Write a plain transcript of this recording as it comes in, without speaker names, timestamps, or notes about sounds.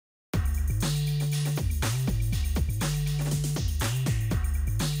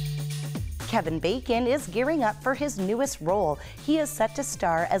Kevin Bacon is gearing up for his newest role. He is set to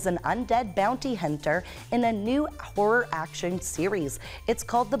star as an undead bounty hunter in a new horror action series. It's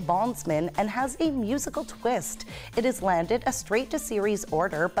called The Bondsman and has a musical twist. It has landed a straight-to-series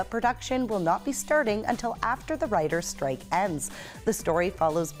order, but production will not be starting until after the writer's strike ends. The story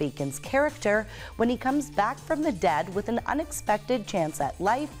follows Bacon's character when he comes back from the dead with an unexpected chance at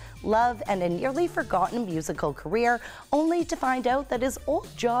life, love, and a nearly forgotten musical career, only to find out that his old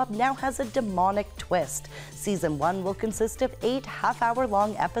job now has a demonic twist. Season 1 will consist of 8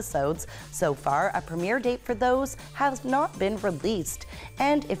 half-hour-long episodes. So far, a premiere date for those has not been released.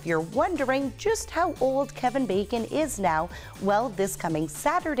 And if you're wondering just how old Kevin Bacon is now, well, this coming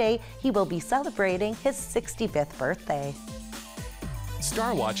Saturday, he will be celebrating his 65th birthday.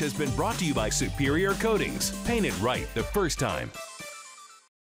 Star Watch has been brought to you by Superior Coatings. Paint it right the first time.